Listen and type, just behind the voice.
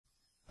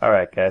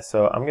Alright guys,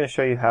 so I'm going to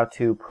show you how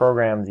to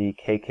program the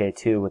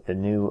KK2 with the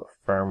new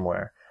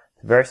firmware.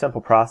 It's a very simple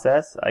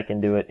process. I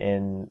can do it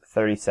in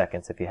 30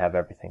 seconds if you have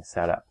everything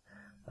set up.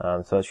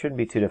 So it shouldn't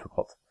be too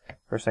difficult.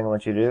 First thing I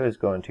want you to do is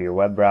go into your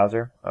web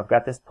browser. I've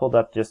got this pulled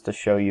up just to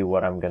show you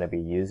what I'm going to be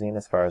using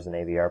as far as an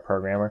AVR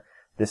programmer.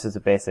 This is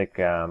a basic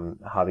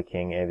Hobby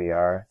King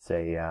AVR. It's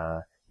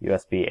a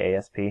USB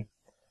ASP.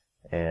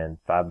 And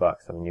 $5.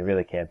 I mean, you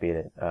really can't beat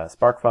it.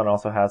 SparkFun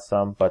also has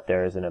some, but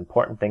there is an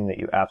important thing that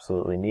you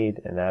absolutely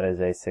need, and that is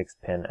a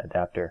 6-pin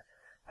adapter.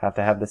 Have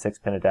to have the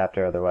 6-pin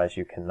adapter, otherwise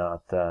you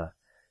cannot,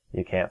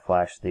 you can't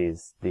flash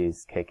these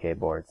KK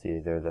boards,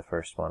 either the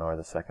first one or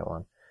the second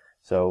one.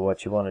 So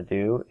what you want to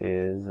do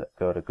is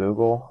go to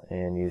Google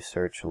and you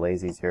search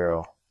Lazy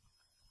Zero.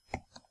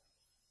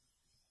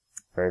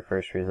 Very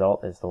first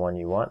result is the one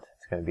you want.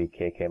 It's going to be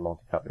KK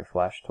Multi-Coupler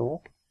Flash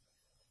Tool.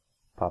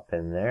 Pop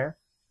in there.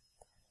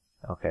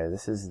 Okay,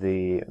 this is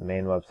the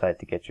main website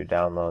to get your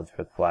downloads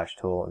for the Flash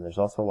tool, and there's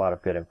also a lot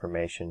of good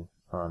information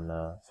on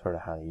sort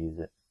of how to use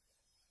it.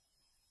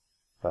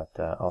 But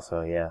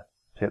also, yeah,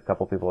 a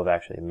couple people have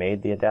actually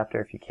made the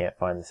adapter. If you can't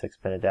find the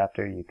 6-pin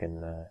adapter, you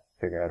can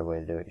figure out a way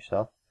to do it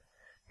yourself.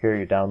 Here are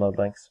your download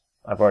links.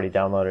 I've already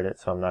downloaded it,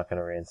 so I'm not going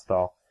to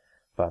reinstall.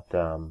 But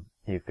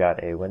you've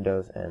got a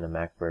Windows and a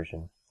Mac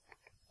version.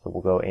 So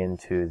we'll go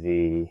into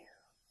the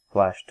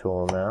Flash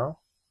tool now.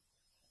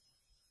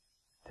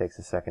 Takes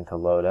a second to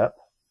load up.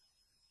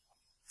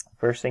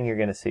 First thing you're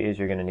going to see is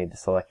you're going to need to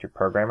select your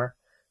programmer.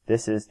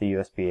 This is the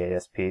USB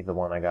ASP, the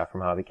one I got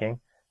from Hobby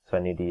King, so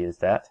I need to use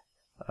that.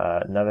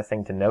 Another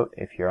thing to note,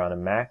 if you're on a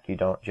Mac, you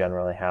don't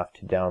generally have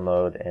to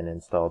download and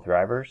install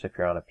drivers. If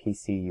you're on a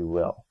PC, you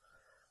will.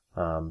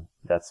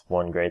 That's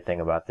one great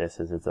thing about this,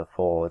 is it's a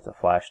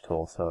Flash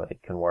tool, so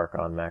it can work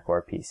on Mac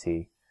or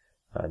PC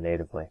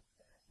natively.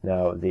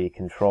 Now, the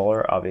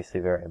controller,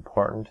 obviously very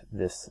important.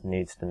 This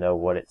needs to know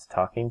what it's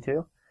talking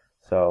to.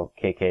 So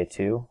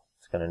KK2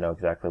 is going to know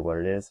exactly what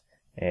it is,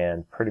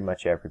 and pretty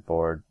much every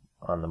board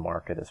on the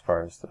market as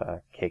far as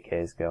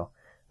KKs go.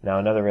 Now,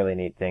 another really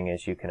neat thing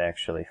is you can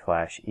actually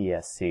flash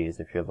ESCs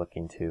if you're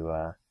looking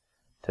to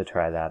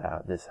try that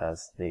out. This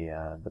has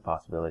the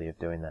possibility of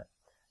doing that.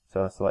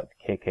 So select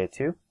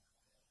KK2.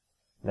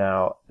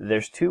 Now,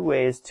 there's two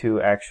ways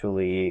to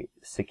actually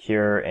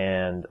secure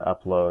and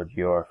upload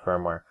your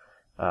firmware.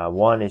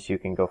 One is you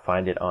can go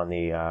find it on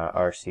the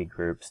RC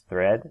Groups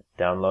thread,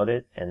 download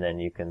it, and then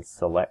you can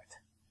select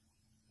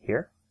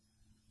here.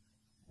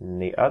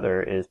 And the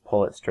other is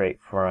pull it straight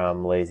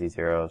from Lazy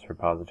Zero's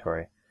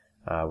repository,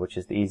 which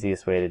is the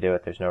easiest way to do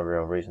it. There's no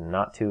real reason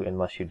not to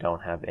unless you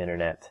don't have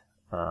internet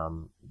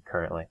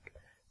currently.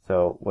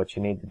 So what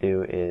you need to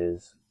do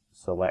is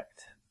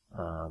select,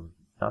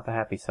 not the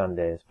Happy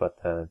Sundays,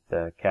 but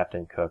the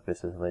Captain Cook.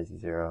 This is Lazy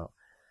Zero.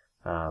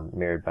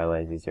 Mirrored by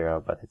Lazy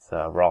Zero, but it's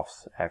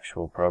Rolf's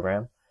actual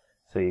program.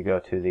 So you go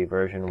to the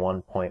version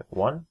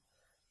 1.1,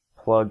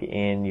 plug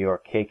in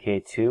your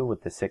KK2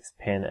 with the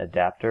 6-pin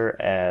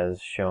adapter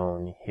as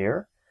shown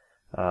here.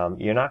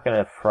 You're not going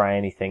to fry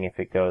anything if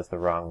it goes the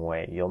wrong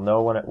way. You'll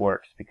know when it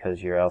works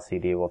because your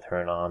LCD will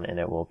turn on and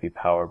it will be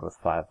powered with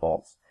 5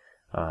 volts.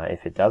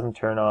 If it doesn't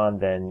turn on,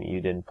 then you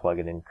didn't plug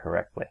it in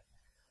correctly.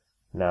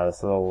 Now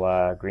this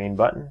little green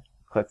button,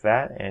 click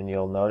that and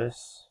you'll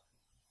notice.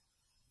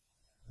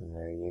 And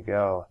there you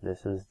go.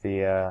 This is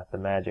the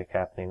magic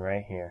happening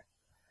right here.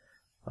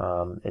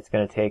 It's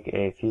going to take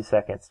a few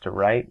seconds to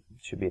write.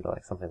 It should be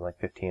like something like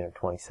 15 or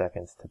 20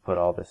 seconds to put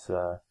all this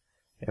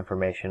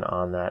information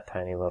on that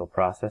tiny little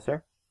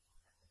processor.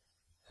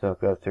 So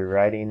it'll go through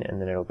writing, and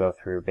then it'll go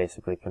through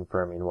basically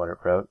confirming what it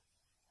wrote.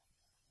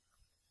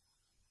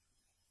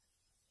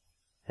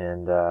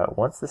 And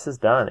once this is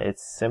done,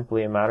 it's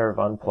simply a matter of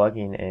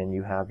unplugging, and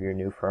you have your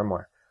new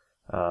firmware.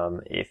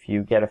 If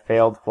you get a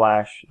failed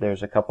flash,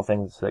 there's a couple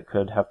things that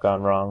could have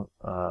gone wrong.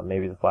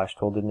 Maybe the flash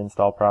tool didn't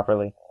install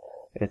properly.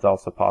 It's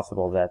also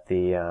possible that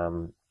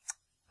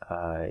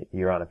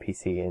you're on a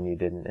PC and you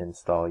didn't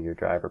install your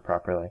driver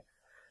properly.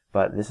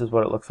 But this is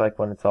what it looks like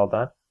when it's all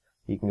done.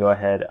 You can go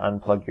ahead,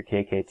 unplug your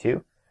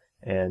KK2,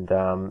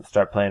 and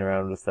start playing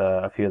around with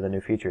a few of the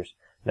new features.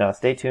 Now,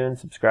 stay tuned,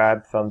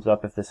 subscribe, thumbs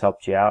up if this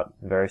helped you out.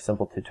 Very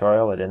simple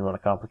tutorial. I didn't want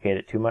to complicate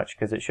it too much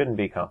because it shouldn't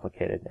be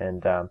complicated.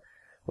 And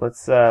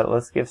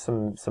let's give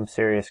some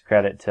serious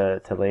credit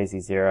to Lazy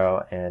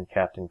Zero and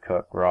Captain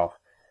Cook, Rolf.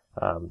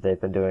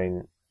 They've been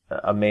doing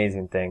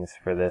amazing things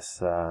for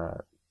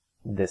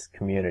this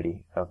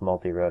community of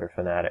multi-rotor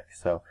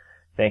fanatics. So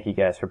thank you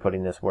guys for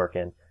putting this work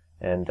in,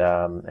 and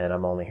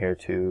I'm only here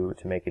to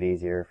make it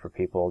easier for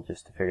people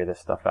just to figure this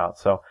stuff out.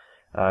 So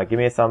give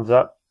me a thumbs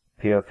up.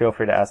 Feel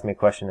free to ask me a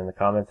question in the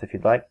comments if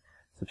you'd like.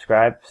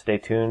 Subscribe, stay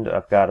tuned.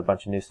 I've got a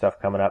bunch of new stuff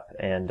coming up,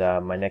 and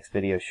my next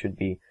video should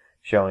be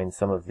showing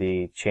some of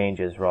the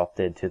changes Rolf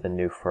did to the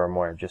new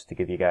firmware, just to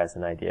give you guys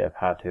an idea of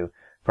how to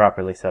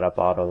properly set up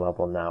auto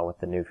level now with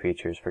the new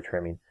features for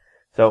trimming.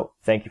 So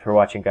thank you for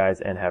watching,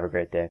 guys, and have a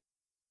great day.